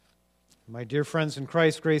My dear friends in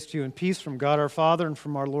Christ, grace to you and peace from God our Father and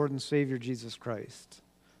from our Lord and Savior Jesus Christ.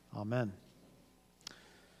 Amen.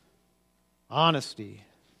 Honesty.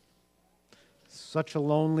 Such a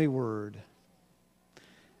lonely word.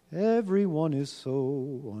 Everyone is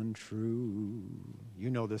so untrue. You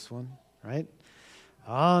know this one, right?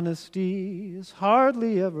 Honesty is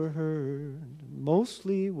hardly ever heard,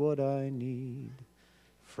 mostly what I need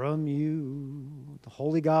from you. The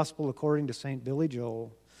Holy Gospel according to St. Billy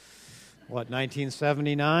Joel.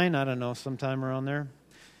 1979? I don't know, sometime around there.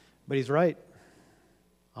 But he's right.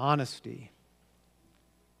 Honesty.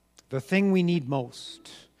 The thing we need most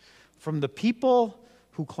from the people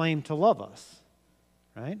who claim to love us.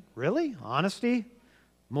 Right? Really? Honesty?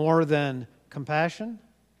 More than compassion?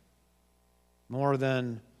 More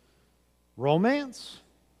than romance?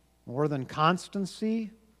 More than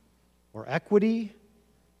constancy? Or equity?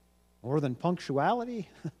 More than punctuality?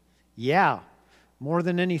 Yeah. More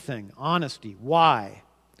than anything, honesty. Why?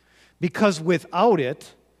 Because without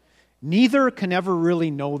it, neither can ever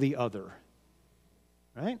really know the other.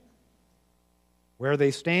 Right? Where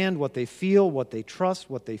they stand, what they feel, what they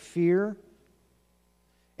trust, what they fear.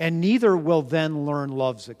 And neither will then learn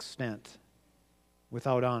love's extent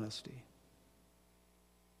without honesty.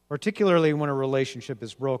 Particularly when a relationship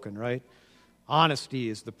is broken, right? Honesty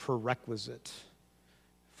is the prerequisite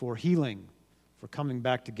for healing, for coming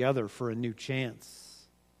back together, for a new chance.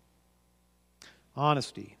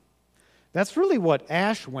 Honesty. That's really what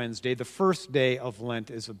Ash Wednesday, the first day of Lent,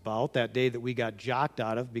 is about, that day that we got jocked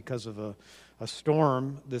out of because of a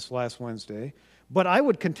storm this last Wednesday. But I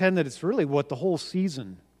would contend that it's really what the whole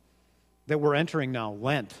season that we're entering now,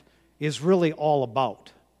 Lent, is really all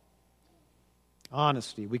about.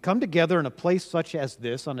 Honesty. We come together in a place such as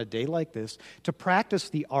this, on a day like this, to practice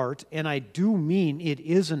the art, and I do mean it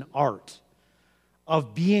is an art,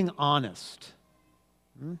 of being honest.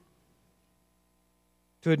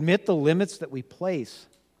 To admit the limits that we place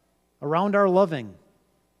around our loving.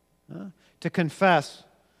 To confess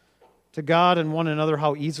to God and one another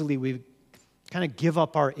how easily we kind of give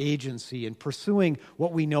up our agency in pursuing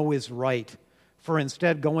what we know is right, for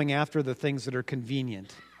instead going after the things that are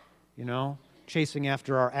convenient, chasing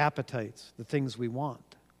after our appetites, the things we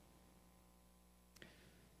want.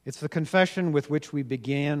 It's the confession with which we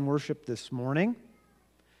began worship this morning.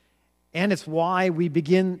 And it's why we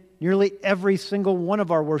begin nearly every single one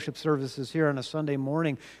of our worship services here on a Sunday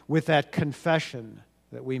morning with that confession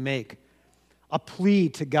that we make. A plea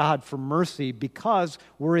to God for mercy because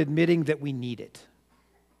we're admitting that we need it.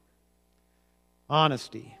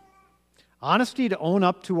 Honesty. Honesty to own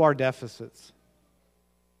up to our deficits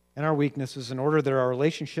and our weaknesses in order that our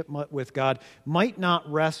relationship with God might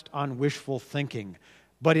not rest on wishful thinking,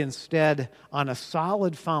 but instead on a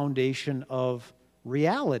solid foundation of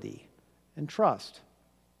reality and trust.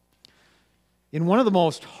 In one of the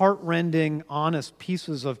most heart-rending, honest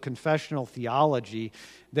pieces of confessional theology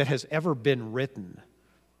that has ever been written,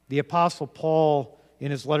 the Apostle Paul,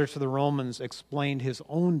 in his letter to the Romans, explained his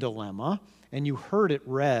own dilemma, and you heard it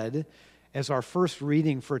read as our first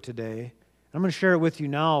reading for today. I'm going to share it with you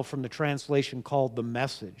now from the translation called The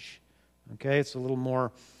Message. Okay, it's a little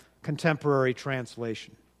more contemporary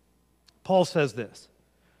translation. Paul says this: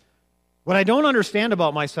 "What I don't understand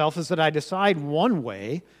about myself is that I decide one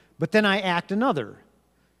way, but then I act another,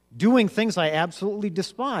 doing things I absolutely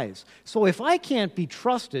despise. So if I can't be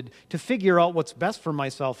trusted to figure out what's best for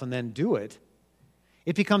myself and then do it,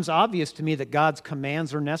 it becomes obvious to me that God's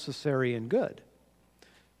commands are necessary and good.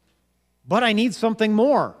 But I need something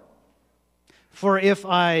more. For if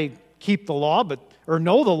I keep the law, or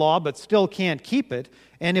know the law, but still can't keep it,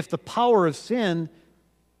 and if the power of sin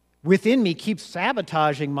within me keeps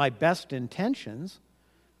sabotaging my best intentions,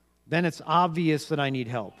 then it's obvious that I need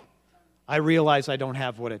help. I realize I don't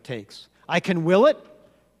have what it takes. I can will it,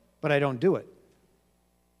 but I don't do it.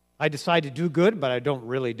 I decide to do good, but I don't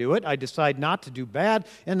really do it. I decide not to do bad,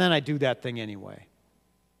 and then I do that thing anyway.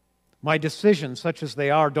 My decisions, such as they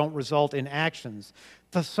are, don't result in actions.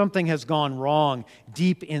 Something has gone wrong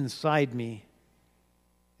deep inside me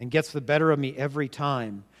and gets the better of me every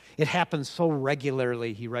time. It happens so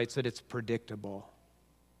regularly," he writes, "that it's predictable.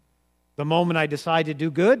 The moment I decide to do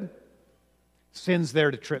good, sin's there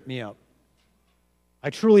to trip me up. I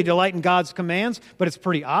truly delight in God's commands, but it's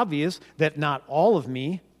pretty obvious that not all of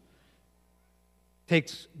me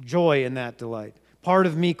takes joy in that delight. Part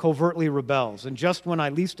of me covertly rebels, and just when I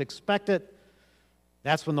least expect it,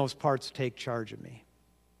 that's when those parts take charge of me.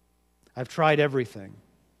 I've tried everything.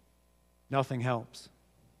 Nothing helps.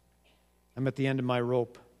 I'm at the end of my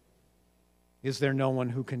rope. Is there no one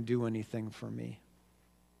who can do anything for me?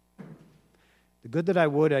 The good that I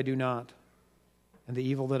would, I do not. and the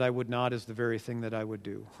evil that I would not is the very thing that I would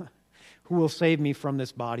do. Who will save me from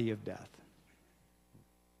this body of death?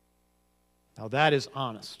 Now that is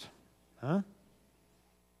honest, huh?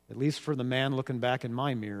 At least for the man looking back in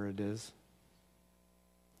my mirror, it is.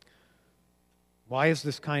 Why is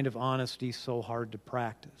this kind of honesty so hard to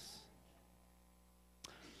practice?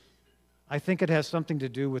 I think it has something to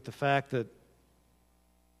do with the fact that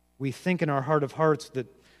we think in our heart of hearts that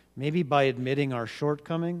maybe by admitting our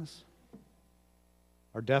shortcomings,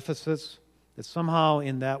 our deficits, that somehow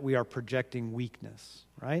in that we are projecting weakness,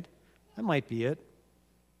 right? That might be it.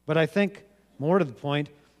 But I think, more to the point,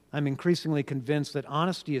 I'm increasingly convinced that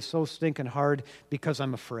honesty is so stinking hard because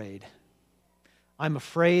I'm afraid. I'm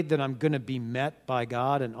afraid that I'm going to be met by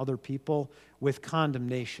God and other people with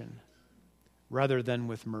condemnation rather than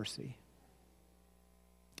with mercy.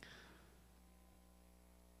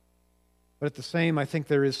 But at the same, I think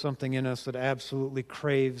there is something in us that absolutely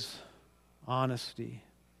craves honesty.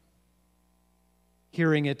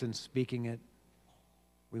 Hearing it and speaking it,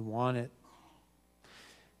 we want it.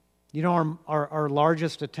 You know, our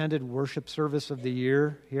largest attended worship service of the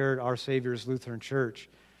year here at Our Savior's Lutheran Church,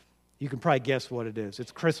 you can probably guess what it is.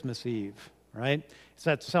 It's Christmas Eve, right? It's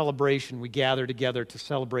that celebration we gather together to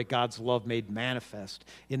celebrate God's love made manifest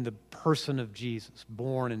in the person of Jesus,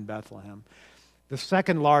 born in Bethlehem. The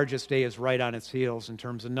second largest day is right on its heels in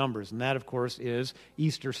terms of numbers, and that, of course, is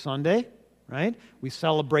Easter Sunday, right? We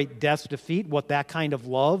celebrate death's defeat, what that kind of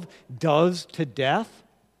love does to death.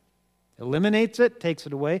 Eliminates it, takes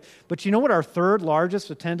it away. But you know what our third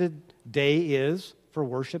largest attended day is for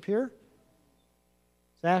worship here?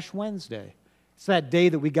 It's Ash Wednesday. It's that day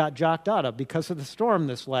that we got jocked out of because of the storm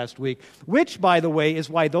this last week, which, by the way, is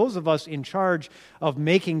why those of us in charge of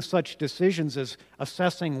making such decisions as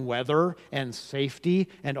assessing weather and safety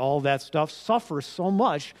and all that stuff suffer so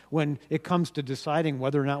much when it comes to deciding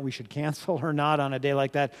whether or not we should cancel or not on a day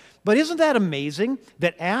like that. But isn't that amazing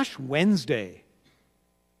that Ash Wednesday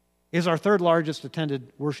is our third largest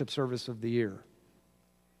attended worship service of the year?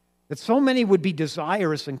 That so many would be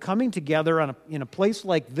desirous in coming together in a place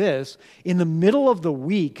like this in the middle of the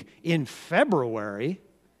week in February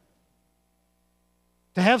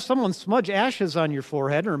to have someone smudge ashes on your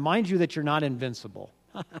forehead and remind you that you're not invincible.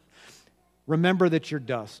 Remember that you're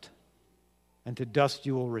dust, and to dust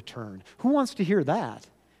you will return. Who wants to hear that?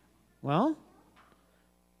 Well,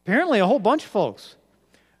 apparently a whole bunch of folks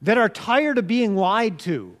that are tired of being lied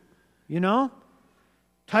to. You know?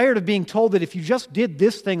 Tired of being told that if you just did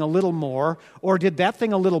this thing a little more, or did that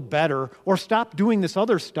thing a little better, or stopped doing this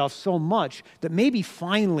other stuff so much, that maybe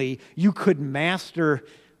finally you could master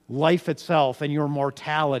life itself and your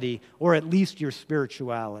mortality, or at least your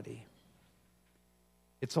spirituality.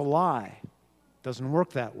 It's a lie. It doesn't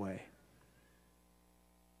work that way.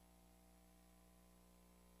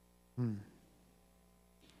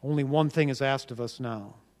 Only one thing is asked of us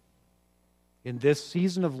now. In this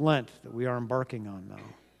season of Lent that we are embarking on now,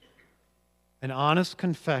 an honest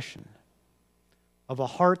confession of a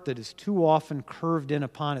heart that is too often curved in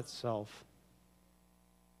upon itself,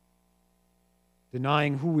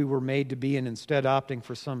 denying who we were made to be and instead opting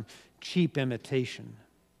for some cheap imitation.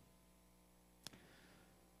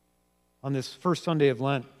 On this first Sunday of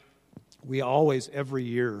Lent, we always, every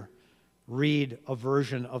year, read a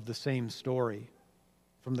version of the same story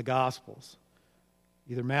from the Gospels.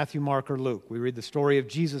 Either Matthew, Mark, or Luke. We read the story of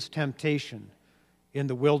Jesus' temptation in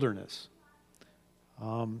the wilderness,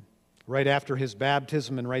 right after his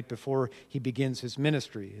baptism and right before he begins his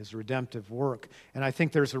ministry, his redemptive work. And I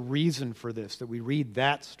think there's a reason for this, that we read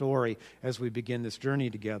that story as we begin this journey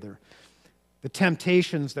together. The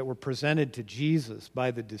temptations that were presented to Jesus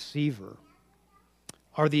by the deceiver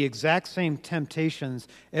are the exact same temptations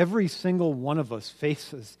every single one of us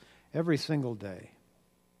faces every single day.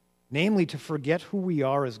 Namely, to forget who we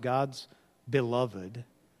are as God's beloved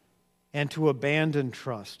and to abandon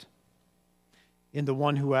trust in the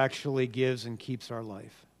one who actually gives and keeps our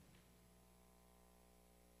life.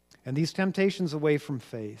 And these temptations away from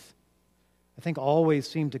faith, I think, always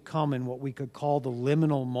seem to come in what we could call the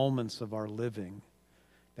liminal moments of our living.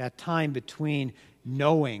 That time between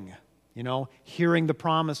knowing, hearing the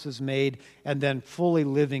promises made, and then fully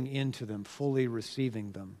living into them, fully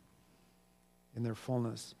receiving them in their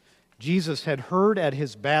fullness. Jesus had heard at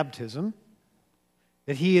his baptism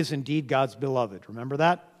that he is indeed God's beloved. Remember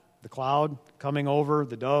that? The cloud coming over,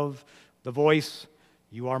 the dove, the voice,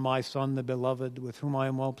 "You are my son, the beloved, with whom I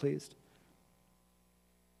am well pleased."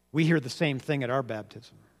 We hear the same thing at our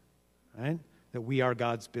baptism, right? That we are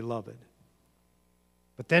God's beloved.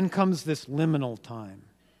 But then comes this liminal time,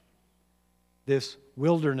 this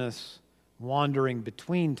wilderness wandering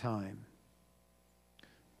between time,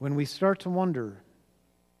 when we start to wonder,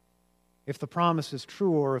 if the promise is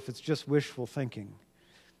true or if it's just wishful thinking.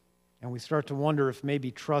 And we start to wonder if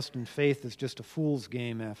maybe trust and faith is just a fool's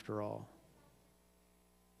game after all.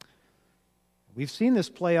 We've seen this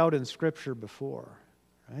play out in Scripture before,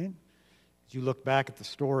 right? As you look back at the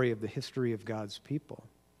story of the history of God's people.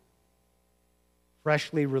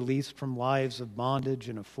 Freshly released from lives of bondage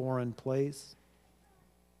in a foreign place,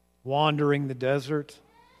 wandering the desert,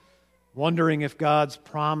 wondering if God's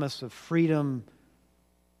promise of freedom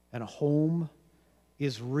and a home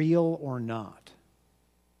is real or not.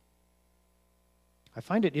 I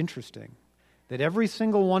find it interesting that every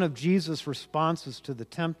single one of Jesus' responses to the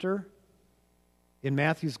tempter in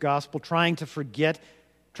Matthew's gospel, trying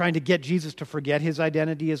to get Jesus to forget his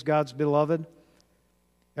identity as God's beloved,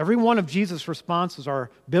 every one of Jesus' responses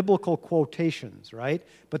are biblical quotations, right?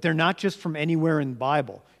 But they're not just from anywhere in the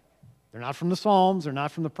Bible. They're not from the Psalms, they're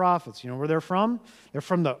not from the prophets. You know where they're from? They're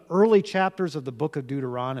from the early chapters of the book of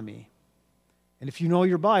Deuteronomy. And if you know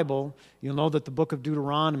your Bible, you'll know that the book of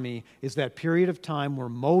Deuteronomy is that period of time where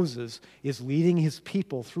Moses is leading his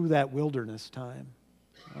people through that wilderness time.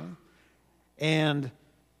 And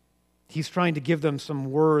he's trying to give them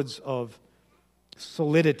some words of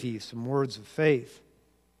solidity, some words of faith.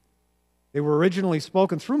 They were originally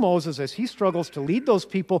spoken through Moses as he struggles to lead those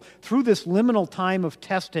people through this liminal time of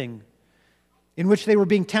testing in which they were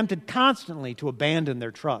being tempted constantly to abandon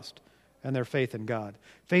their trust and their faith in God.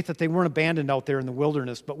 Faith that they weren't abandoned out there in the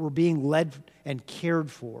wilderness, but were being led and cared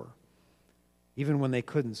for, even when they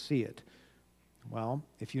couldn't see it. Well,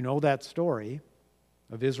 if you know that story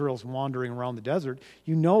of Israel's wandering around the desert,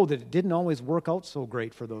 you know that it didn't always work out so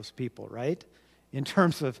great for those people, right? In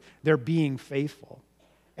terms of their being faithful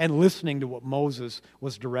and listening to what Moses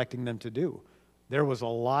was directing them to do. There was a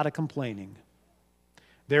lot of complaining.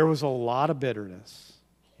 There was a lot of bitterness.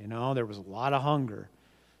 There was a lot of hunger.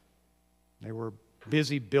 They were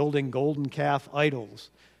busy building golden calf idols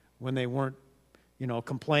when they weren't,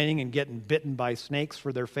 complaining and getting bitten by snakes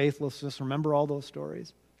for their faithlessness. Remember all those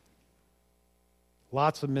stories?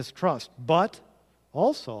 Lots of mistrust, but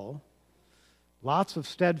also lots of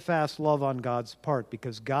steadfast love on God's part,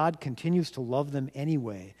 because God continues to love them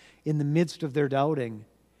anyway in the midst of their doubting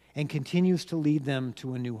and continues to lead them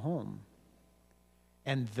to a new home.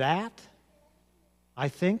 And that, I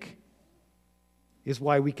think, is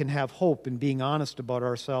why we can have hope in being honest about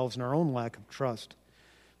ourselves and our own lack of trust.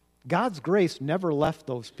 God's grace never left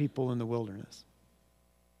those people in the wilderness.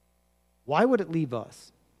 Why would it leave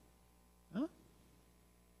us?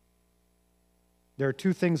 There are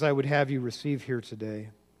two things I would have you receive here today.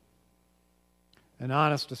 An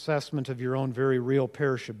honest assessment of your own very real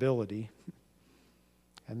perishability,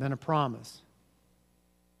 and then a promise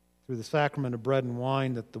through the sacrament of bread and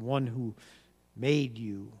wine that the one who made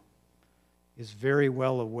you is very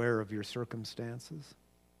well aware of your circumstances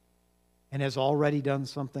and has already done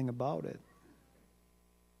something about it.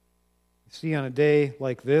 You see, on a day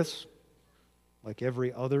like this, like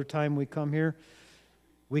every other time we come here,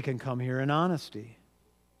 we can come here in honesty,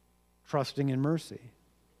 trusting in mercy.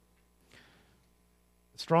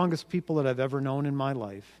 The strongest people that I've ever known in my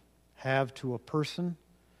life have, to a person,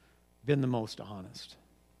 been the most honest.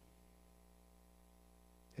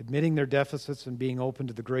 Admitting their deficits and being open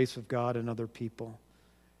to the grace of God and other people.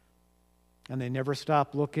 And they never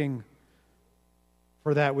stop looking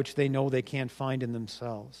for that which they know they can't find in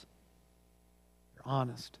themselves. They're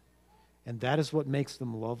honest. And that is what makes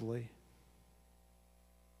them lovely.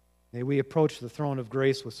 May we approach the throne of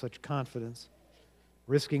grace with such confidence,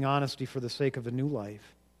 risking honesty for the sake of a new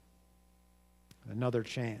life, another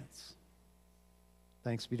chance.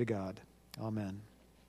 Thanks be to God. Amen.